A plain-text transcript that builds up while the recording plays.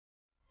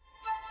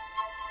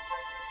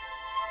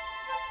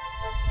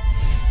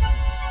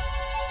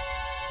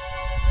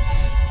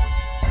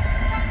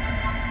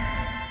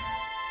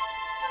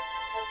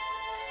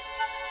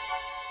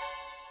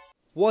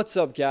What's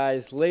up,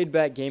 guys? Laid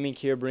Back Gaming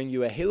here, bringing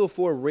you a Halo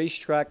 4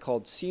 racetrack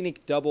called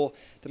Scenic Double.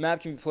 The map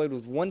can be played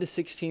with 1 to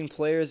 16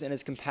 players and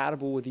is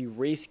compatible with the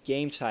race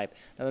game type.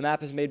 Now, the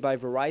map is made by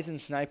Verizon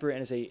Sniper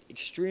and is an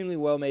extremely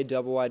well-made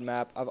double-wide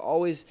map. I've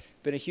always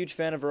been a huge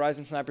fan of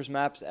Verizon Sniper's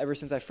maps ever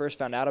since I first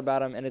found out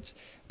about him, and it's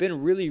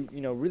been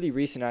really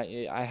recent.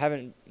 I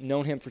haven't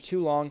known him for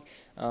too long,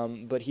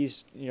 but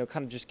he's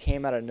kind of just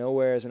came out of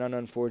nowhere as an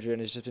unknown forger and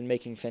has just been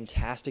making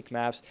fantastic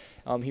maps.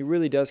 He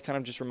really does kind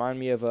of just remind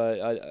me of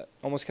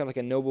almost kind of like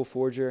a noble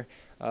forger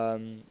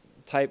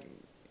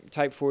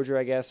type forger,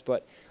 I guess,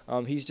 but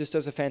he just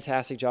does a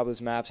fantastic job with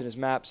his maps, and his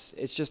maps,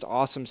 it's just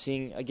awesome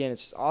seeing, again,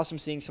 it's awesome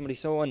seeing somebody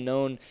so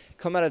unknown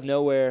come out of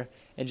nowhere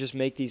and just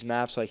make these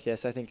maps like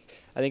this. I think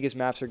his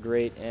maps are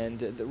great,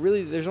 and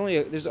really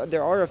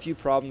there are a few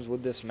problems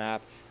with this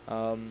map.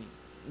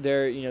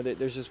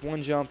 There's just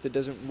one jump that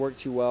doesn't work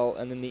too well,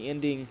 and then the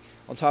ending,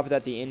 on top of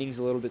that, the ending's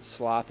a little bit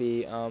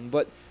sloppy,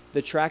 but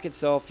the track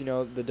itself,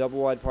 the double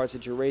wide parts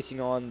that you're racing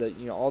on,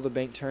 all the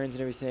bank turns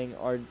and everything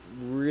are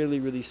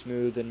really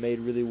smooth and made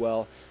really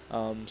well.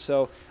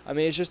 So I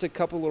mean, it's just a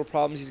couple little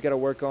problems he's got to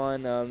work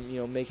on,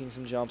 making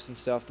some jumps and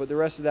stuff. But the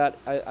rest of that,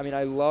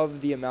 I love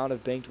the amount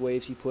of banked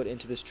waves he put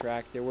into this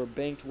track. There were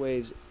banked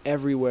waves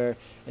everywhere,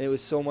 and it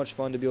was so much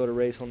fun to be able to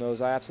race on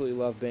those. I absolutely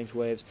love banked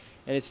waves.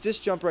 And it's this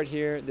jump right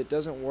here that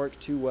doesn't work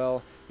too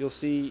well. You'll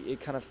see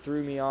it kind of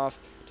threw me off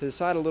to the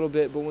side a little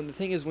bit, but the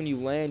thing is, when you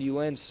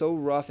land so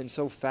rough and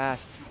so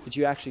fast that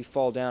you actually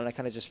fall down. And I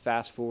kind of just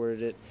fast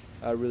forwarded it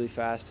really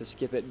fast to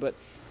skip it, but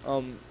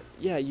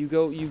yeah,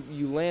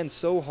 you land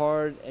so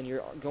hard and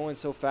you're going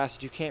so fast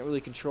that you can't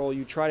really control.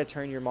 You try to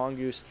turn your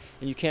mongoose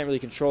and you can't really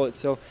control it.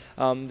 So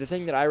the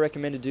thing that I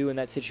recommend to do in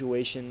that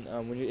situation,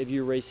 if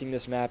you're racing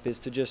this map, is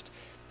to just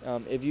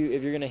if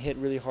you're gonna hit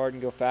really hard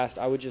and go fast,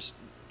 I would just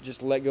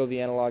let go of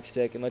the analog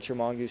stick and let your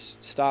mongoose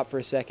stop for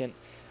a second.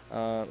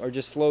 Or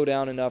just slow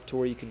down enough to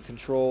where you can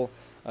control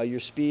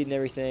your speed and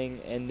everything,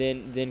 and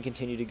then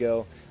continue to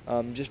go.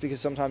 Just because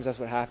sometimes that's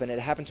what happened. It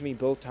happened to me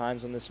both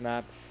times on this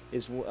map.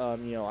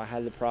 I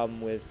had the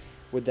problem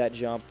with that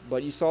jump.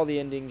 But you saw the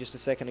ending just a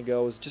second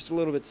ago. It was just a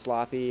little bit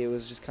sloppy. It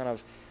was just kind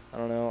of, I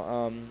don't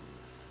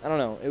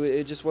know.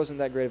 It just wasn't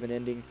that great of an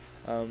ending.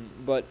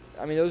 But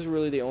I mean, those were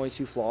really the only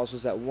two flaws,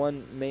 was that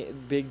one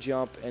big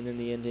jump and then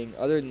the ending.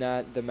 Other than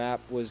that, the map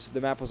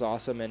was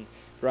awesome, and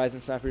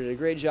Verizon Sniper did a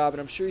great job, and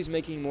I'm sure he's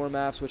making more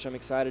maps, which I'm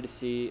excited to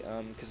see,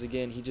 because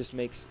again, he just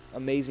makes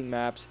amazing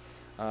maps.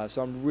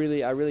 So I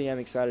really am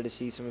excited to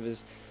see some of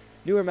his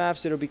newer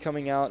maps that will be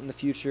coming out in the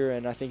future,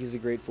 and I think he's a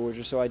great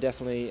forger. So I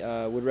definitely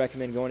would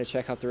recommend going to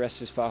check out the rest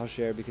of his file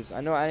share, because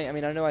I know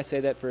I say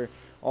that for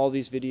all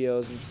these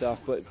videos and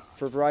stuff, but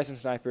for Verizon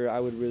Sniper,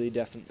 I would really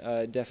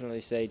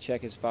definitely say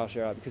check his file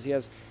share out, because he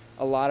has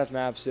a lot of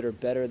maps that are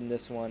better than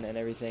this one and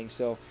everything.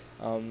 So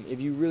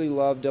if you really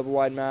love double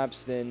wide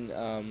maps, then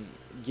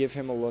give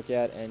him a look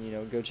at,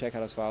 and go check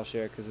out his file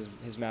share, because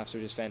his maps are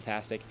just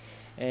fantastic.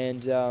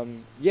 And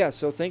yeah,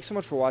 so thanks so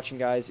much for watching,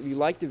 guys. If you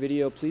liked the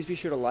video, please be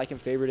sure to like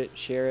and favorite it,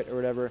 share it, or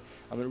whatever.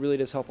 It really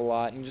does help a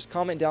lot. And just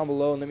comment down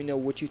below and let me know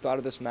what you thought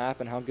of this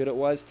map and how good it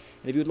was.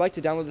 And if you would like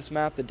to download this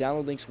map, the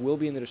download links will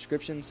be in the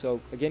description.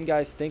 So again,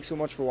 guys, thanks so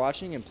much for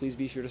watching, and please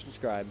be sure to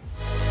subscribe.